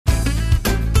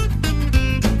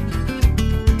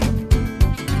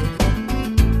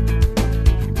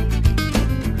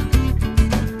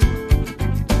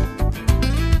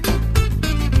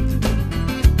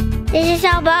This is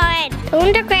so boring.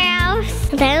 Doing the girls,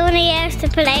 the only else to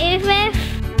play with.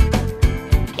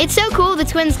 It's so cool the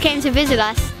twins came to visit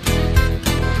us.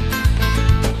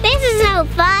 This is so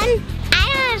fun. I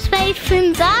want to play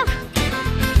things up.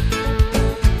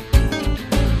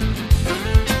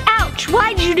 Ouch,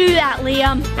 why'd you do that,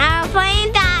 Liam? I'm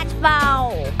playing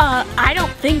dodgeball. I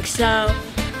don't think so.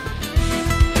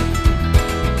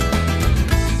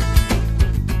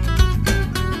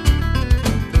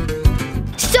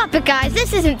 Stop it, guys.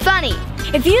 This isn't funny.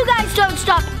 If you guys don't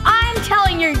stop, I'm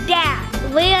telling your dad.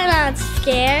 We're not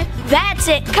scared. That's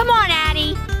it. Come on,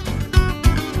 Addie.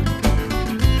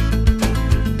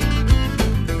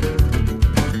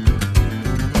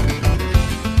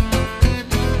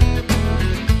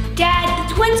 Dad,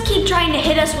 the twins keep trying to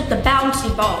hit us with the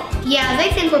bouncy ball. Yeah,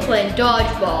 they think we're playing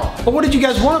dodgeball. But what did you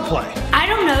guys want to play? I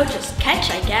don't know, just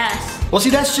catch, I guess. Well, see,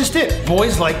 that's just it.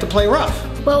 Boys like to play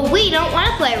rough. Well, we don't want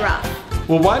to play rough.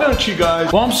 Well, why don't you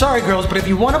guys... Well, I'm sorry, girls, but if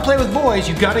you want to play with boys,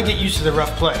 you got to get used to the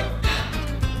rough play.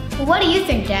 What do you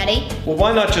think, Daddy? Well,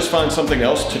 why not just find something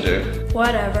else to do?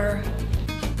 Whatever.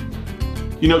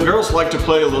 You know, girls like to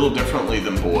play a little differently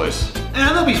than boys.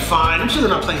 They'll be fine. I'm sure they're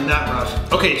not playing that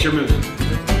rough. Okay, it's your move.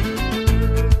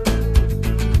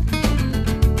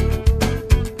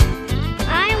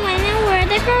 I wonder where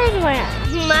the girls went.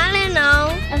 I don't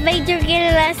know. I think they're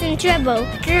getting us in trouble.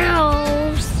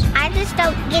 Girls. I just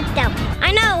don't get them.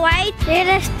 I know, right? They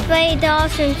just play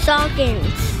dolls and stockings.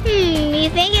 You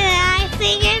thinking that I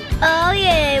figured? Oh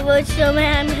yeah, we'll show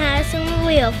them have some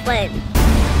real fun.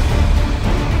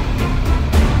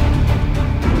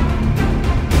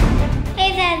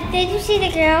 Hey Dad, did you see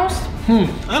the girls?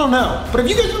 I don't know. But have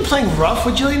you guys been playing rough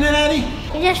with Jillian and Addie?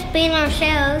 We're just being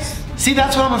ourselves. See,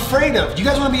 that's what I'm afraid of. You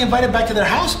guys want to be invited back to their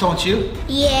house, don't you?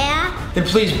 Yeah. Then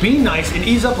please be nice and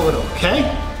ease up a little, okay?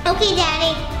 Okay,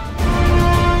 Daddy.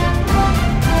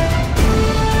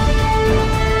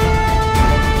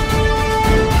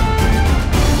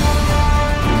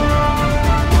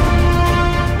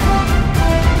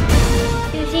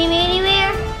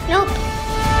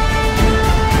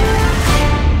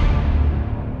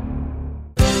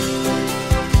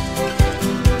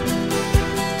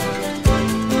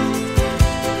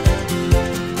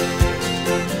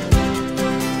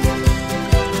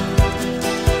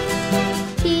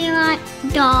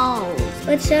 Dolls.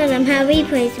 Let's show them how we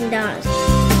play some dolls.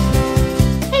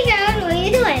 Hey girls, what are you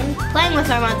doing? Playing with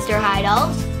our Monster High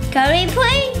dolls. Can we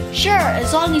play? Sure,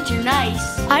 as long as you're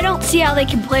nice. I don't see how they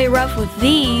can play rough with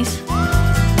these.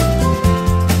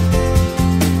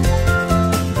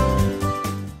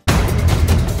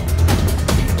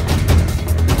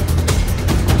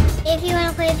 If you want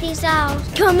to play with these dolls,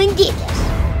 come and get us.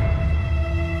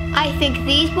 I think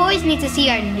these boys need to see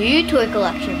our new toy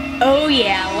collection. Oh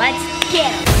yeah, let's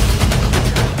get 'em.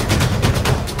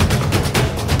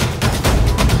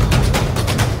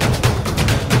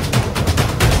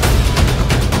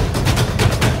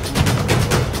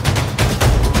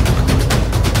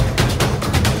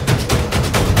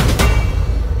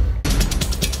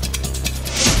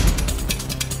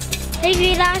 Think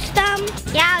we lost them?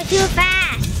 Yeah, too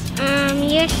fast.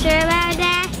 You sure about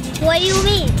that? What do you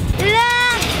mean? Look!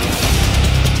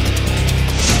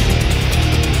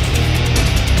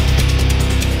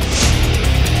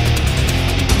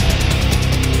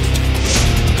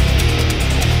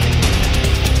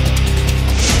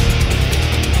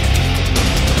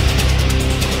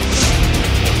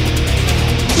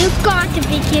 You've got to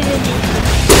be kidding me.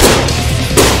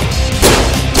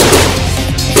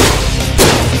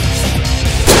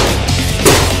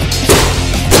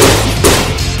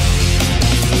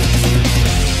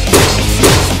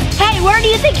 Where do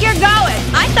you think you're going?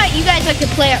 I thought you guys like to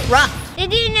play it rough.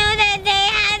 Did you know that they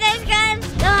had those guns?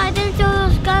 No, I didn't see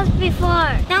those guns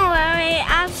before. Don't worry, I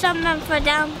have something for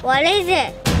them. What is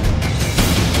it?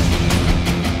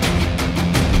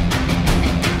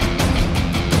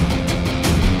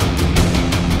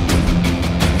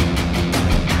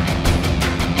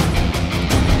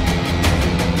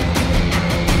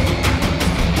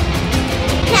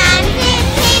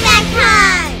 Payback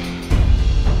time!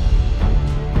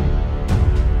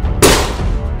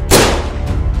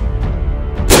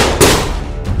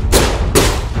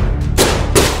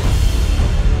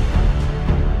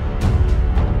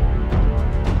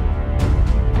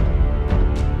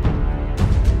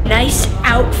 Nice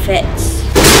outfits.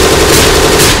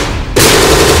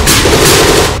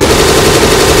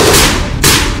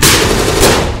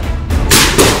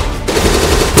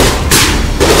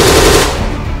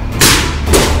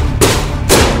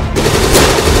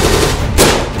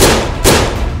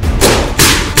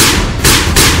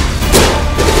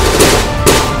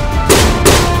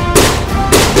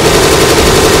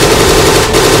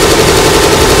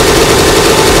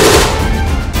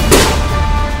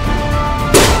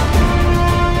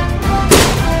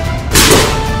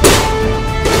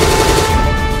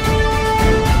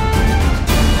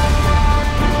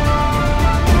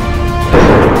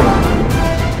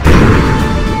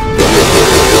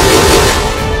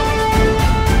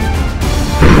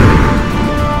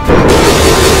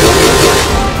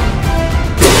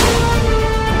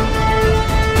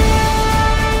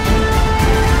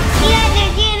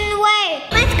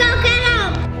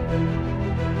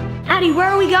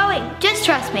 worry. Just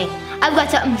trust me. I've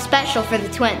got something special for the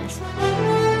twins.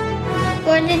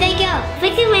 Where did they go? I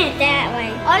think they went that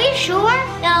way. Are you sure?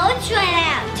 No, let's try it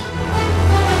out.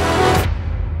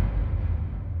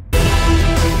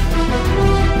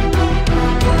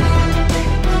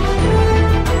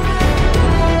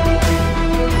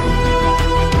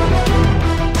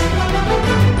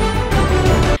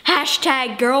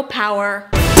 Hashtag girl power.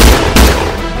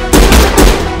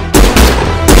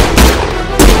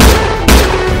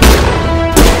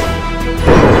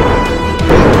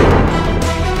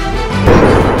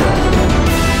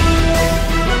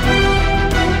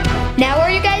 Now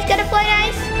are you guys gonna play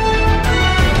nice?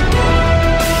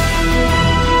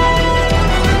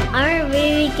 Aren't we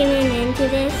really getting into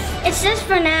this? It's just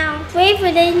for now. Wait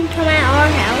for them to come at our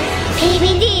house.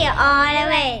 PBT all the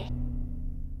way.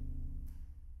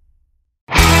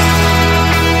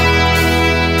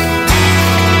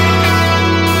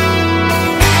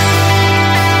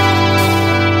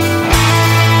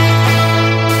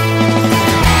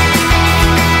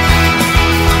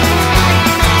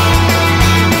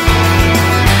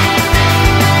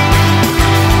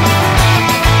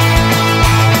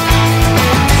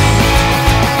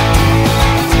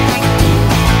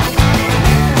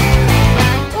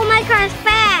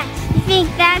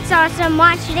 Awesome,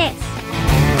 watch this.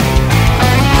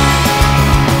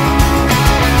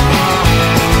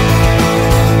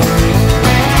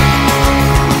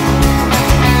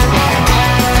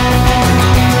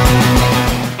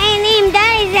 Hey Liam,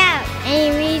 Daddy's out.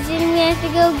 Any reason we have to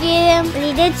go get him? But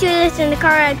he did shoot us in the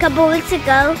car a couple weeks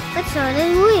ago. But so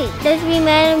did we. Does we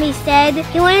met him, he said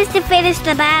he wanted us to finish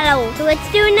the battle. So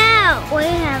let's do it now. What do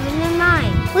you have in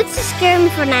mind? Let's just scare him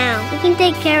for now. We can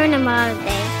take care of him all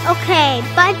day. Okay,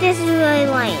 but this is really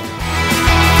lame.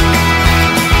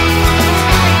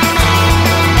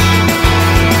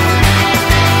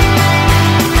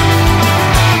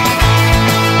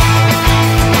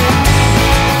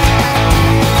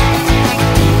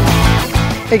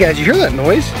 Hey guys, you hear that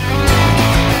noise?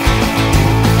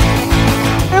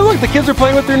 Hey look, the kids are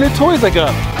playing with their new toys I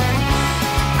got.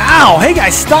 Ow! Hey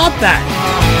guys, stop that!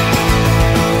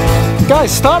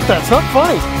 Guys, stop that, it's not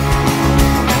funny.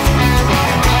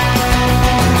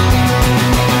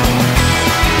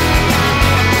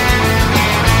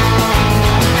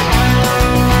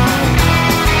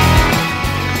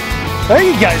 There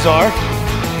you guys are.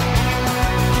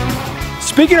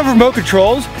 Speaking of remote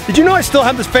controls, did you know I still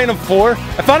have this Phantom 4?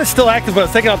 I found it still active when I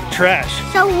was taking out the trash.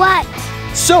 So what?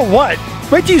 So what?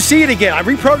 Wait till you see it again. I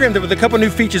reprogrammed it with a couple new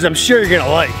features I'm sure you're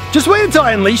gonna like. Just wait until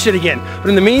I unleash it again. But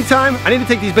in the meantime, I need to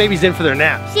take these babies in for their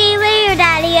nap. See you later,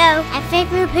 Daddy-O. I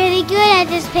think we're pretty good at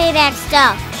this payback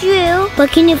stuff. True,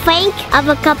 but can you think of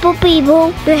a couple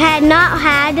people who had not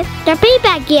had their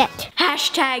payback yet?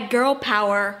 Hashtag girl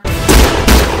power.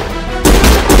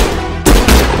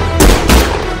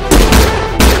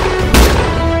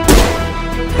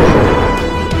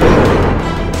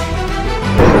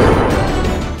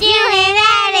 Jillian and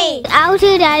Addie! I'll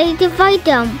tell Daddy to fight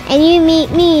them, and you meet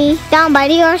me down by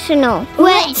the arsenal.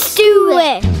 Let's do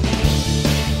it!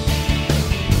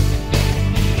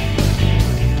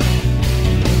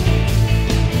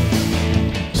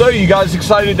 So, you guys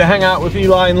excited to hang out with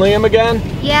Eli and Liam again?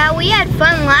 Yeah, we had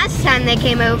fun last time they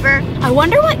came over. I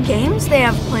wonder what games they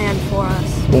have planned for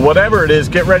us. Well, whatever it is,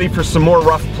 get ready for some more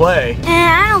rough play.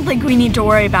 I don't think we need to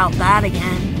worry about that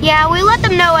again. Yeah, we let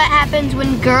them know what happens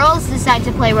when girls decide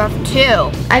to play rough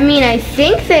too. I mean, I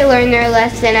think they learned their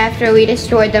lesson after we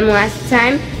destroyed them last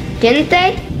time, didn't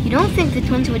they? You don't think the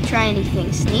twins would try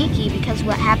anything sneaky because of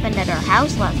what happened at our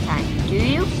house last time, do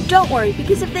you? Don't worry,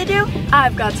 because if they do,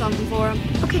 I've got something for them.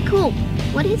 Okay, cool.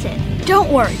 What is it?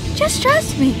 Don't worry, just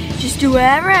trust me. Just do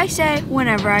whatever I say,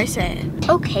 whenever I say it.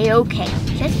 Okay.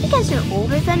 Just because you're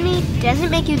older than me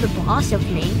doesn't make you the boss of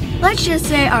me. Let's just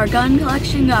say our gun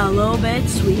collection got a little bit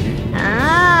sweeter.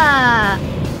 Ah,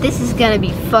 this is gonna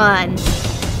be fun.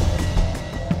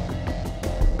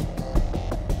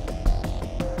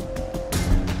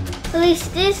 At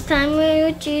least this time we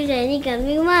will choose any gun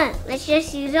we want. Let's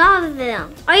just use all of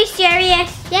them. Are you serious?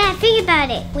 Yeah, think about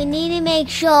it. We need to make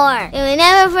sure that we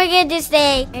never forget to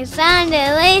stay and sound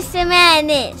the list of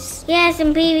madness. Yeah,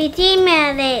 some PBT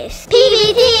madness.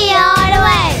 PBT all the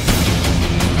way.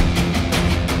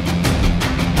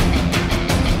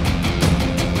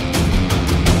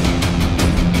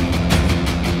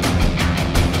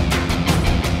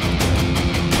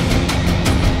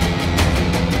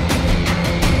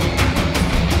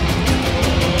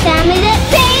 Time is it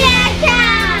payback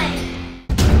time!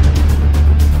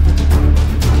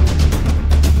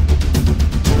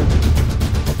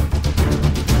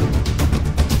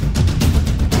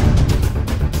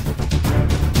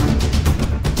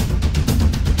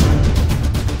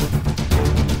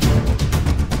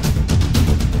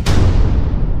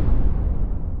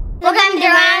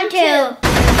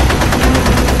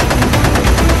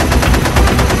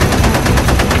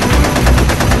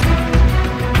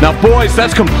 Boys,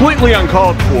 that's completely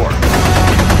uncalled for.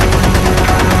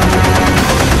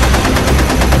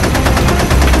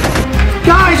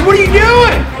 Guys, what are you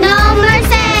doing? No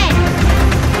mercy!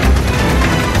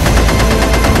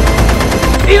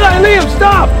 Eli and Liam,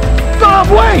 stop! Stop,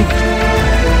 wait!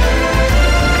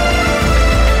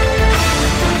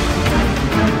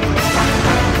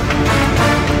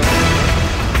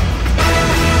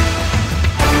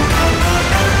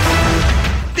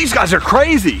 These guys are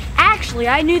crazy. Actually,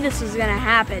 I knew this was gonna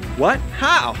happen. What?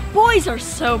 How? Boys are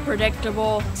so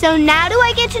predictable. So now do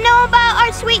I get to know about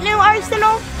our sweet new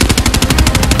arsenal?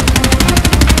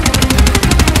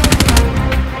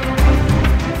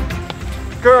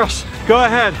 Girls, go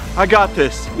ahead. I got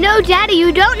this. No, Daddy,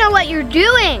 you don't know what you're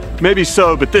doing. Maybe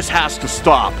so, but this has to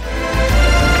stop.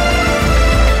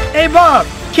 Hey, Bob,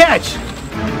 catch!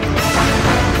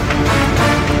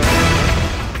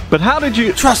 But how did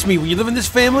you... Trust me, when you live in this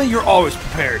family, you're always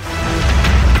prepared.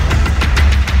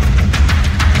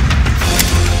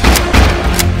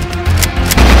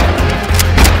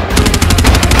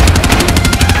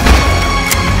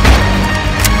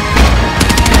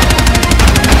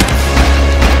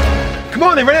 Come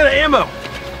on, they ran out of ammo.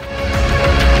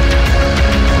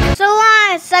 So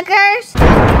long, suckers!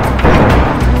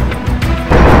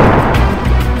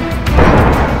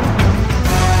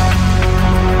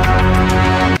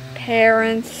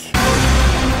 Parents.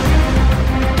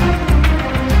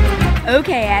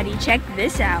 Okay, Addie, check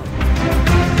this out.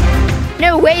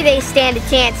 No way they stand a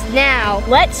chance now.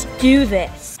 Let's do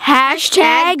this.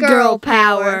 Hashtag girl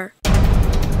power.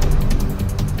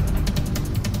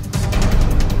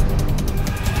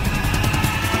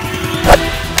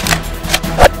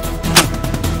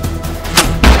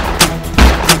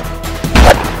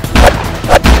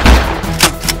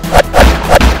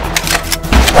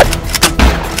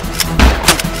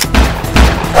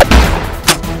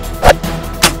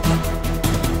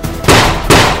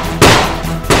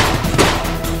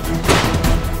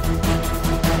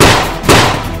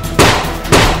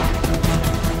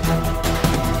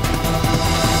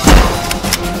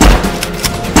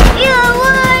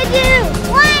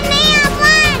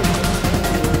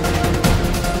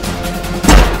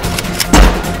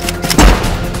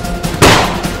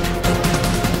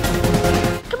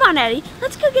 Addie,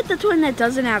 let's go get the twin that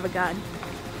doesn't have a gun.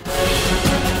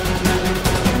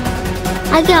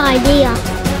 I got an idea.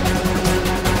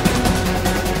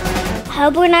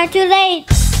 Hope we're not too late.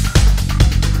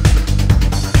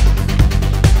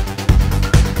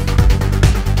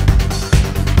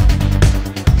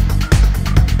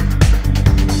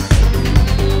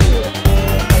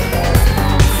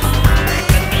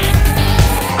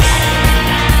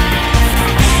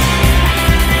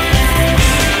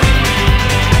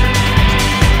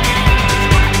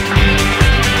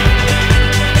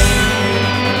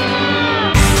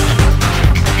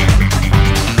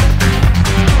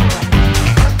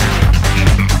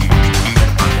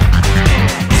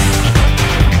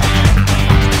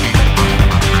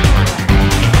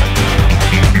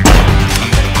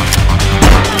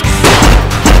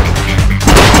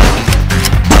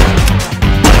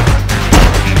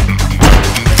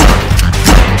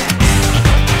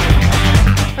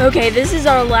 Okay, this is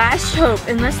our last hope.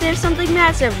 Unless there's something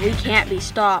massive, we can't be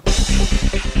stopped.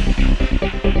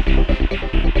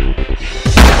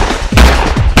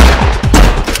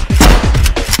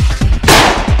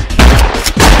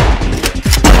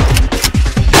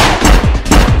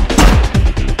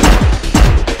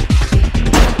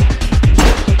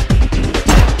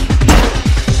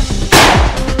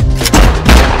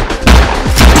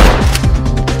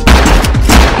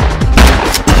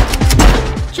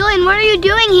 What are you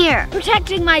doing here?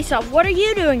 Protecting myself. What are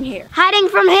you doing here? Hiding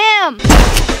from him.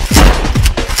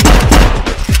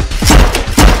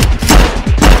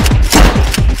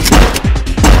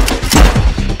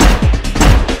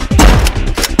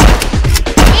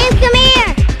 Liam, come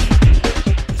here.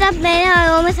 Stop, man. I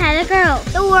almost had a girl.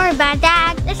 Don't worry about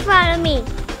that. Just follow me.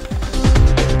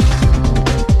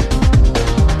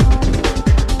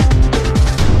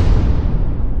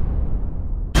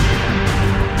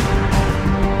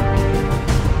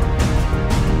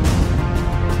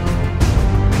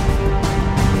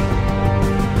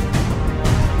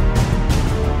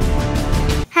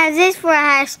 How's this for a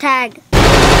hashtag?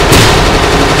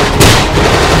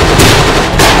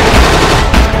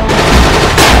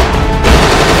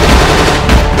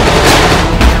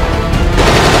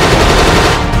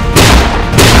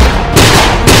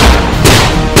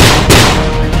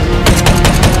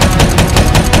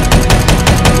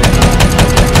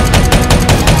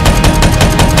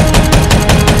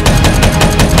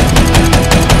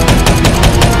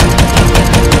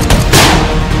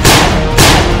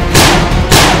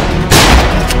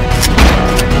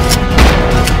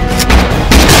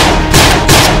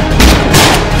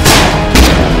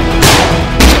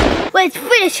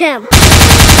 him.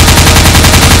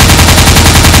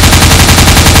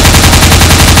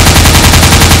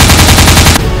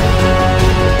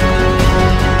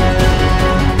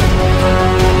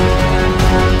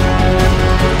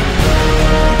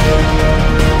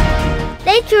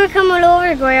 Thanks for coming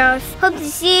over, girls. Hope to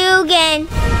see you again.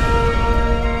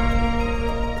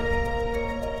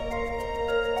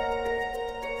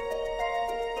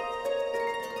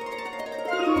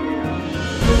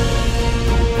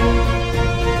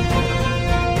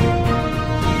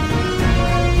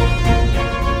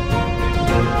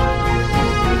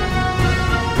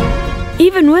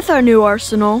 Even with our new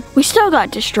arsenal, we still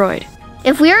got destroyed.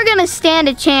 If we are gonna stand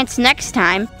a chance next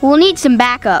time, we'll need some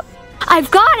backup. I've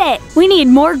got it! We need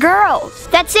more girls.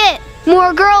 That's it!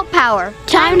 More girl power.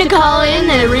 Time to call in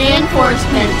the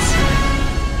reinforcements.